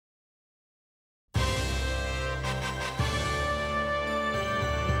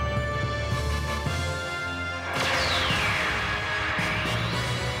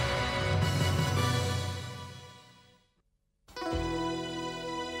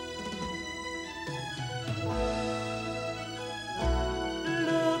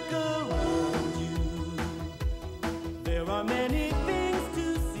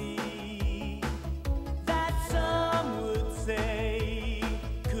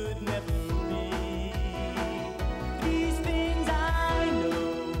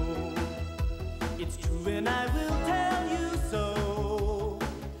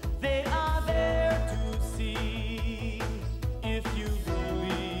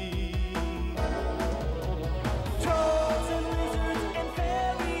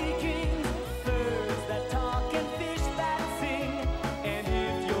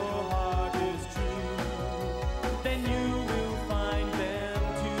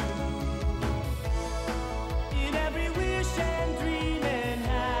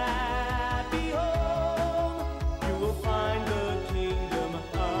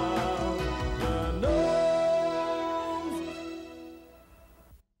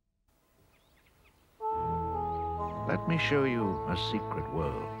Let me show you a secret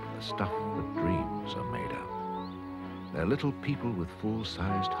world, the stuff that dreams are made of. They're little people with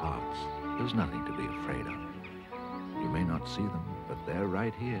full-sized hearts. There's nothing to be afraid of. You may not see them, but they're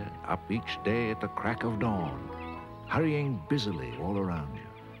right here, up each day at the crack of dawn, hurrying busily all around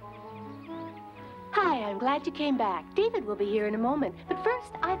you. Hi, I'm glad you came back. David will be here in a moment. But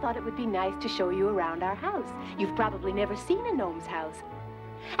first, I thought it would be nice to show you around our house. You've probably never seen a gnome's house.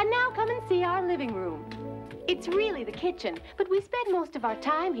 And now come and see our living room. It's really the kitchen, but we spend most of our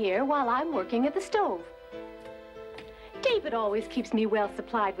time here while I'm working at the stove. David always keeps me well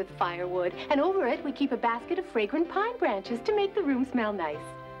supplied with firewood, and over it we keep a basket of fragrant pine branches to make the room smell nice.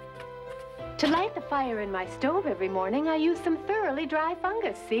 To light the fire in my stove every morning, I use some thoroughly dry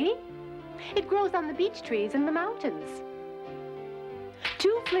fungus, see? It grows on the beech trees in the mountains.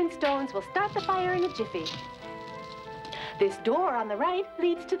 2 flint stones will start the fire in a jiffy. This door on the right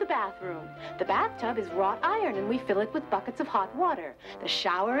leads to the bathroom. The bathtub is wrought iron and we fill it with buckets of hot water. The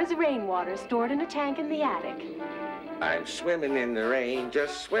shower is rainwater stored in a tank in the attic. I'm swimming in the rain,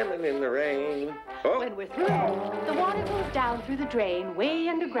 just swimming in the rain. Oh. When we're through, the water goes down through the drain way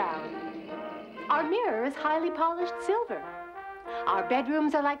underground. Our mirror is highly polished silver. Our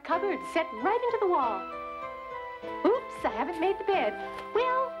bedrooms are like cupboards set right into the wall. Oops, I haven't made the bed.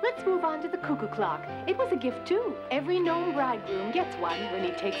 Well, let's move on to the cuckoo clock. It was a gift, too. Every gnome bridegroom gets one when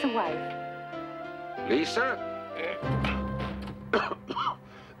he takes a wife. Lisa?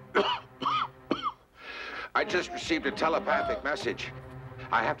 I just received a telepathic message.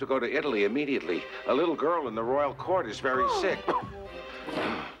 I have to go to Italy immediately. A little girl in the royal court is very sick.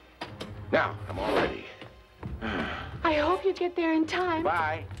 Now, I'm all ready. I hope you get there in time.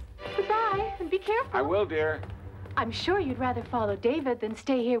 Bye. Goodbye, and be careful. I will, dear. I'm sure you'd rather follow David than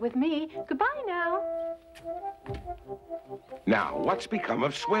stay here with me. Goodbye now. Now, what's become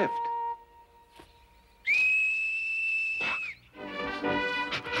of Swift?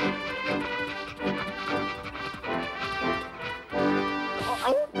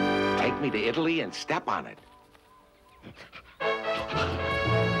 Take me to Italy and step on it.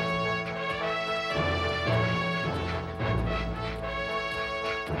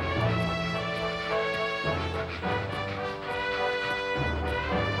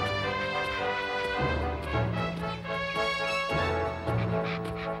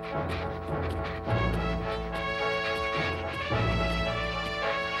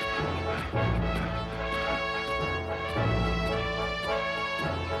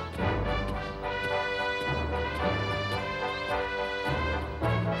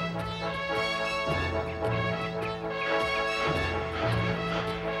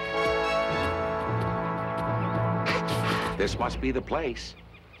 This must be the place.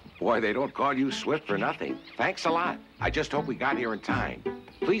 Boy, they don't call you Swift for nothing. Thanks a lot. I just hope we got here in time.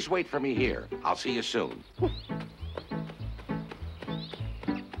 Please wait for me here. I'll see you soon.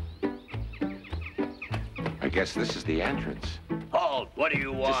 I guess this is the entrance. Halt! What do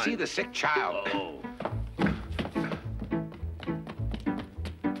you want? To see the sick child. Oh.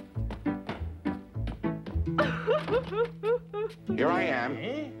 Here I am.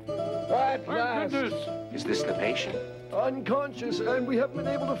 At last. Is this the patient? Unconscious, and we haven't been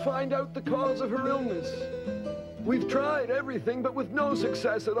able to find out the cause of her illness. We've tried everything, but with no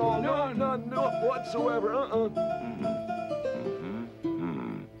success at all. None whatsoever.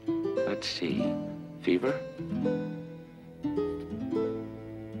 Let's see. Fever?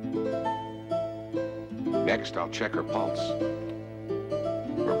 Next, I'll check her pulse,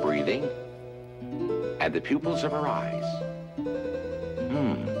 her breathing, and the pupils of her eyes.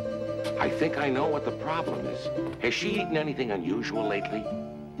 I think I know what the problem is. Has she eaten anything unusual lately?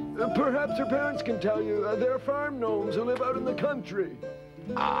 Perhaps her parents can tell you. They're farm gnomes who live out in the country.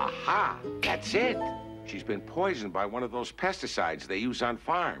 Aha! That's it! She's been poisoned by one of those pesticides they use on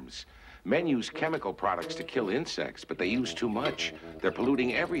farms. Men use chemical products to kill insects, but they use too much. They're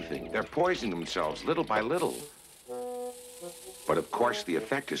polluting everything. They're poisoning themselves little by little. But of course, the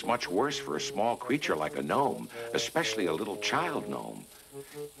effect is much worse for a small creature like a gnome, especially a little child gnome.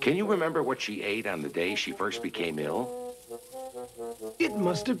 Can you remember what she ate on the day she first became ill? It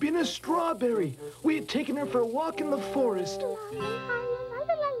must have been a strawberry. We had taken her for a walk in the forest.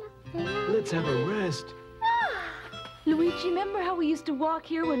 Let's have a rest. Luigi, remember how we used to walk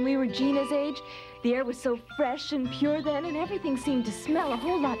here when we were Gina's age? The air was so fresh and pure then, and everything seemed to smell a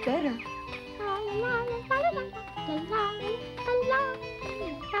whole lot better.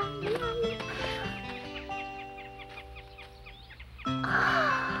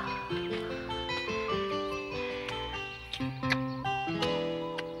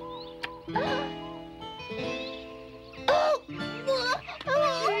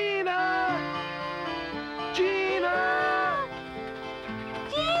 Gina!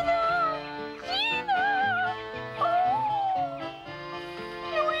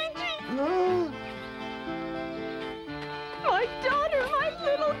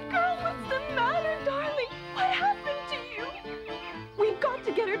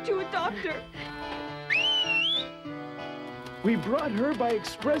 Doctor. We brought her by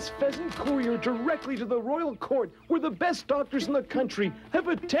express pheasant courier directly to the royal court, where the best doctors in the country have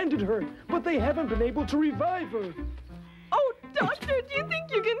attended her, but they haven't been able to revive her. Oh, Doctor, do you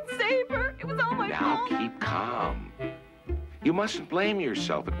think you can save her? It was all my Now fault. keep calm. You mustn't blame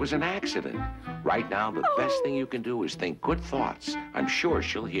yourself. It was an accident. Right now, the best thing you can do is think good thoughts. I'm sure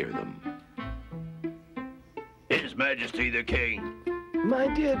she'll hear them. His Majesty the King. My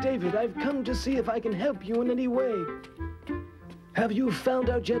dear David, I've come to see if I can help you in any way. Have you found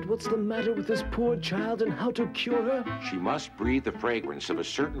out yet what's the matter with this poor child and how to cure her? She must breathe the fragrance of a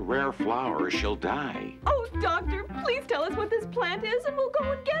certain rare flower or she'll die. Oh, Doctor, please tell us what this plant is and we'll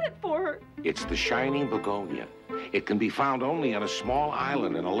go and get it for her. It's the shining begonia. It can be found only on a small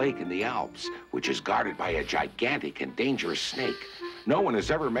island in a lake in the Alps, which is guarded by a gigantic and dangerous snake. No one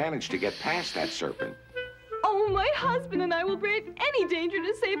has ever managed to get past that serpent. Oh, my husband and I will brave any danger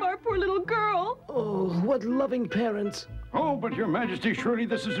to save our poor little girl. Oh, what loving parents. Oh, but Your Majesty, surely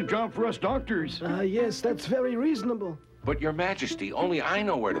this is a job for us doctors. Yes, that's very reasonable. But Your Majesty, only I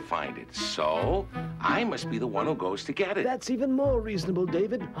know where to find it, so I must be the one who goes to get it. That's even more reasonable,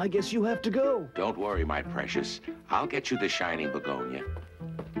 David. I guess you have to go. Don't worry, my precious. I'll get you the shining begonia.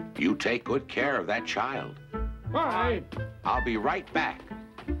 You take good care of that child. Bye. I'll be right back.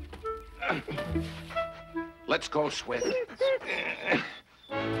 Let's go, Swift.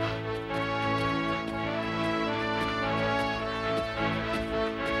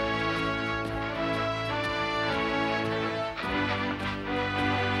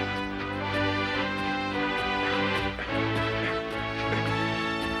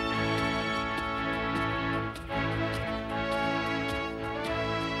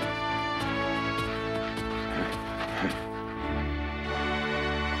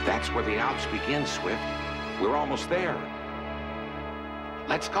 That's where the Alps begin, Swift. We're almost there.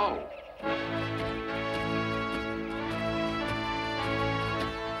 Let's go.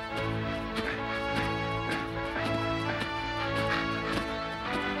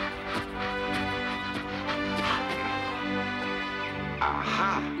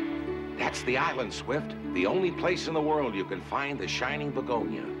 Aha! That's the island, Swift. The only place in the world you can find the shining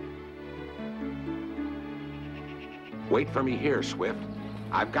begonia. Wait for me here, Swift.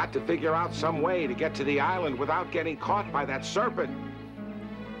 I've got to figure out some way to get to the island without getting caught by that serpent.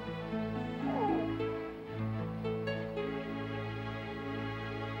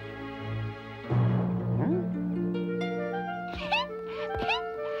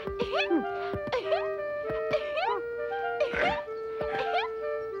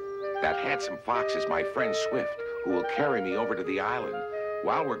 That handsome fox is my friend Swift, who will carry me over to the island.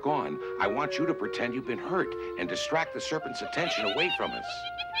 While we're gone, I want you to pretend you've been hurt and distract the serpent's attention away from us.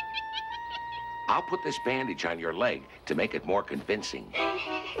 I'll put this bandage on your leg to make it more convincing.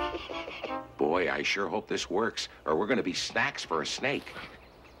 Boy, I sure hope this works, or we're going to be snacks for a snake.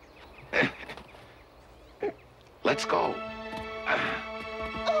 Let's go.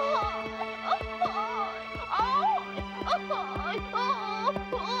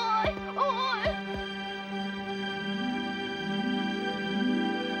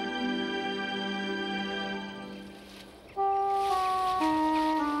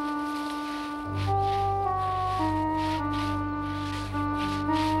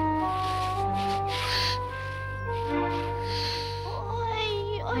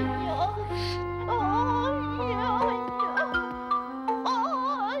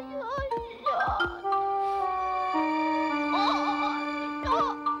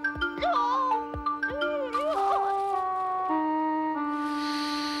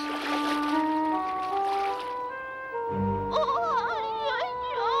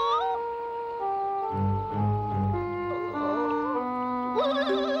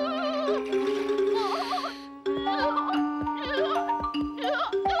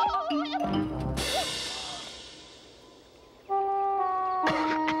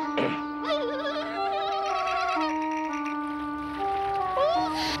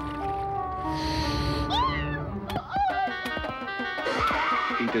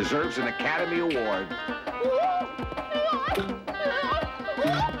 He deserves an Academy Award.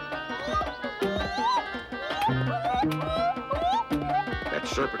 That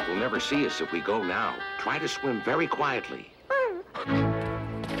serpent will never see us if we go now. Try to swim very quietly.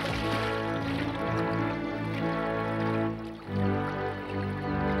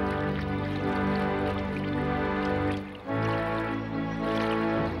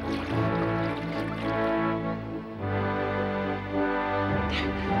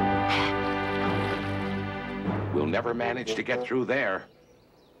 We'll never manage to get through there.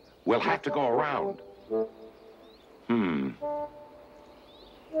 We'll have to go around.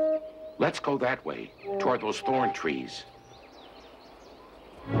 Let's go that way, toward those thorn trees.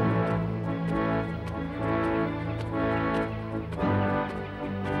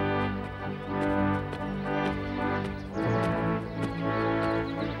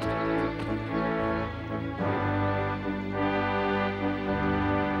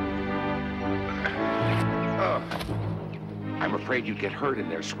 I'm afraid you'd get hurt in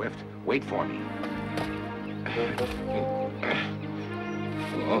there, Swift. Wait for me.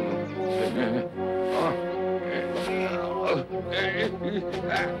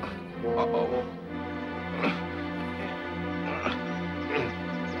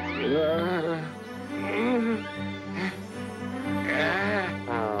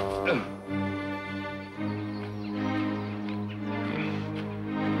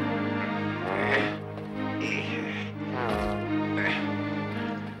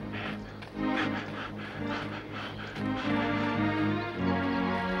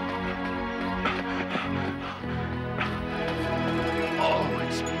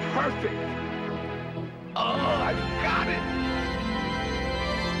 Perfect. Oh, I've got it.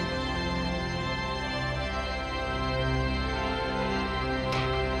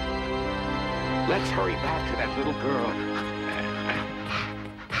 Let's hurry back to that little girl.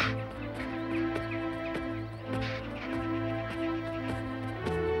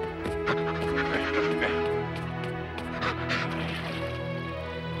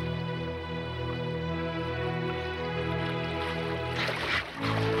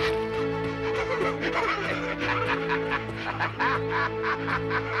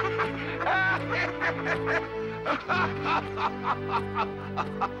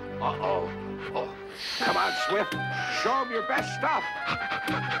 Uh-oh. Oh. Come on, Swift. Show him your best stuff.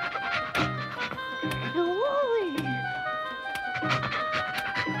 Wooly!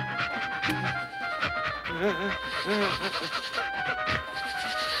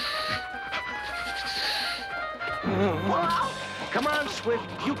 Come on, Swift.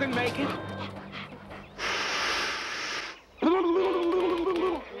 You can make it.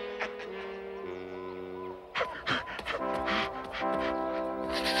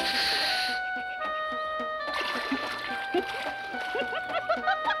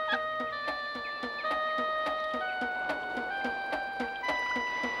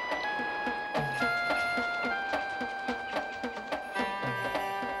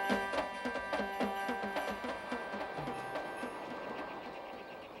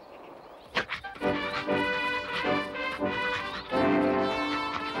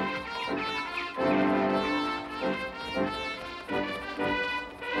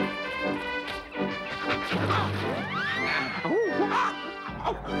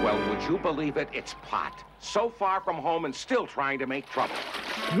 Well, would you believe it? It's Pot. So far from home and still trying to make trouble.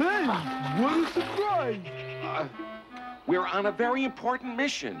 Hey, what a surprise! We're on a very important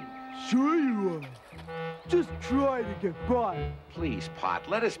mission. Sure you are. Just try to get by. Please, Pot,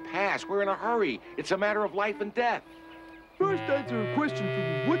 let us pass. We're in a hurry. It's a matter of life and death. First, answer a question for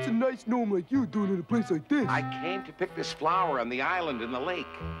me. What's a nice gnome like you doing in a place like this? I came to pick this flower on the island in the lake.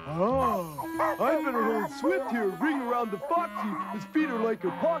 Ah, I better hold Swift here and bring around the foxy. His feet are like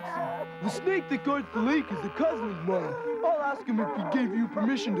epoxy. The snake that guards the lake is a cousin of mine. I'll ask him if he gave you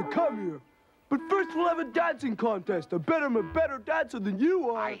permission to come here. But first, we'll have a dancing contest. I bet I'm a better dancer than you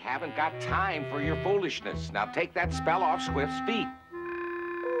are. I haven't got time for your foolishness. Now take that spell off Swift's feet.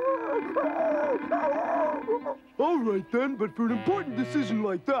 All right, then, but for an important decision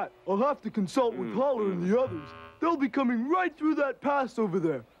like that, I'll have to consult with Holler and the others. They'll be coming right through that pass over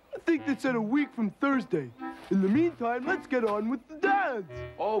there. I think they said a week from Thursday. In the meantime, let's get on with the dance.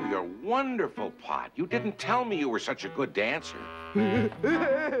 Oh, you're wonderful, Pot. You didn't tell me you were such a good dancer. Huh?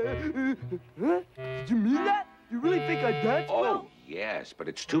 Did you mean that? You really think I dance well? Oh, yes, but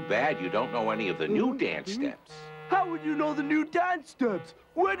it's too bad you don't know any of the new dance steps. How would you know the new dance steps?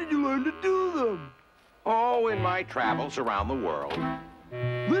 Where did you learn to do them? Oh, in my travels around the world.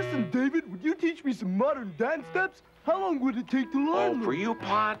 Listen, David, would you teach me some modern dance steps? How long would it take to learn them? Oh, for you,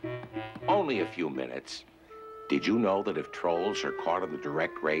 Pot? Only a few minutes. Did you know that if trolls are caught in the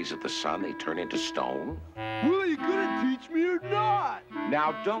direct rays of the sun, they turn into stone? Well, are you gonna teach me or not?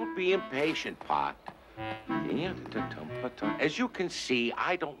 Now, don't be impatient, Pot. As you can see,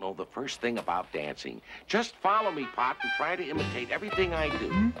 I don't know the first thing about dancing. Just follow me, Pot, and try to imitate everything I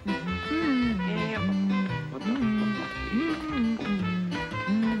do.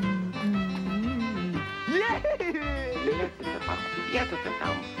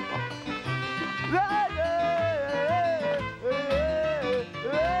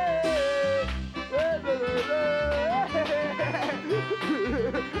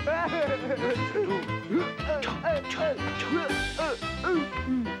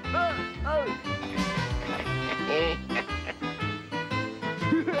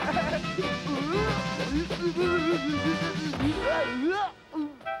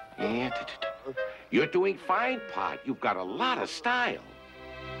 You're doing fine, Pot. You've got a lot of style.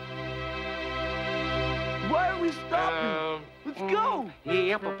 Why are we stopping? Let's go!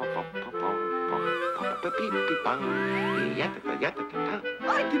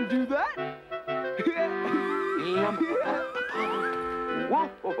 I can do that! Whoa.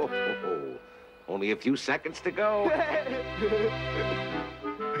 Only a few seconds to go.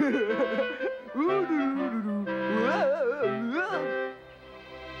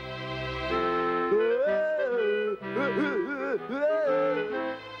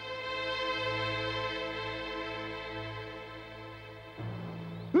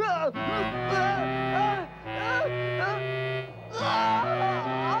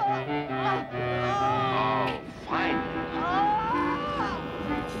 Oh, finally.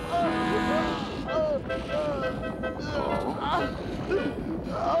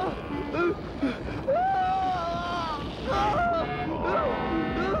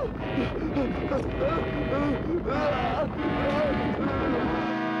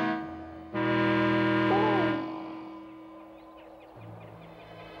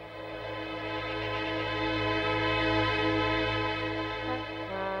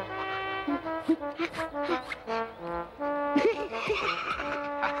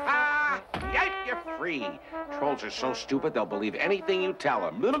 Yet you're free. Trolls are so stupid they'll believe anything you tell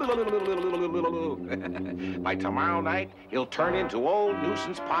them. By tomorrow night, he'll turn into old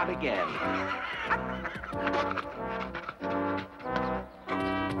nuisance Pot again.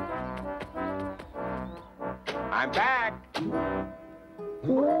 I'm back.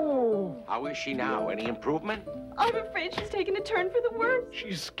 Whoa! How is she now? Any improvement? I'm afraid she's taken a turn for the worse.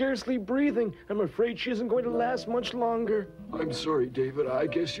 She's scarcely breathing. I'm afraid she isn't going to last much longer. I'm sorry, David. I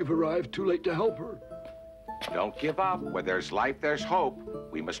guess you've arrived too late to help her. Don't give up. Where there's life, there's hope.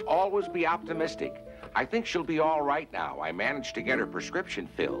 We must always be optimistic. I think she'll be all right now. I managed to get her prescription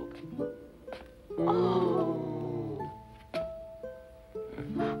filled. Oh.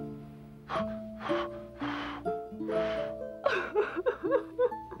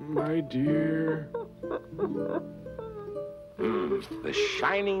 My dear. The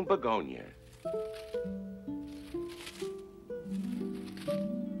shining begonia.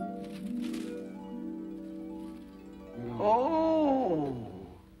 Oh.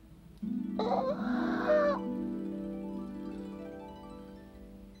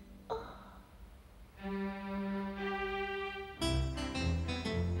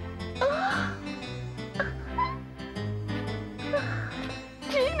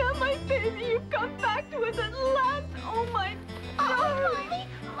 Gina, my baby, you've come back to us at last. Oh, my darling.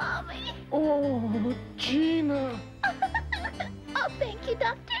 Mommy. Oh, Gina. Oh, thank you,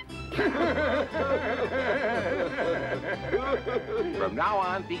 Doctor. From now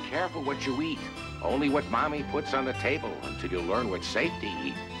on, be careful what you eat. Only what Mommy puts on the table until you learn what's safe to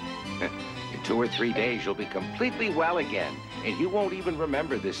eat. In 2 or 3 days, you'll be completely well again, and you won't even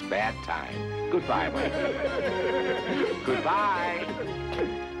remember this bad time. Goodbye, my dear. Goodbye.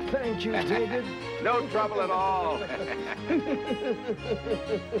 Thank you, David. No trouble at all.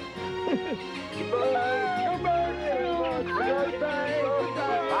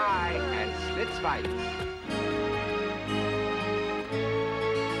 Bye, and Schlitzweiz.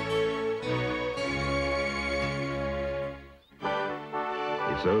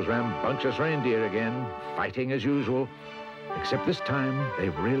 It's those rambunctious reindeer again, fighting as usual. Except this time,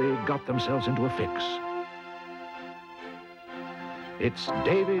 they've really got themselves into a fix. It's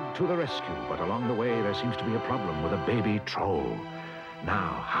David to the rescue, but along the way, there seems to be a problem with a baby troll.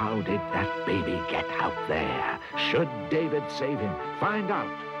 Now, how did that baby get out there? Should David save him? Find out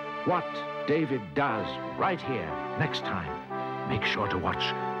what David does right here next time. Make sure to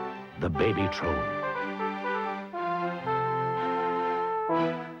watch The Baby Troll.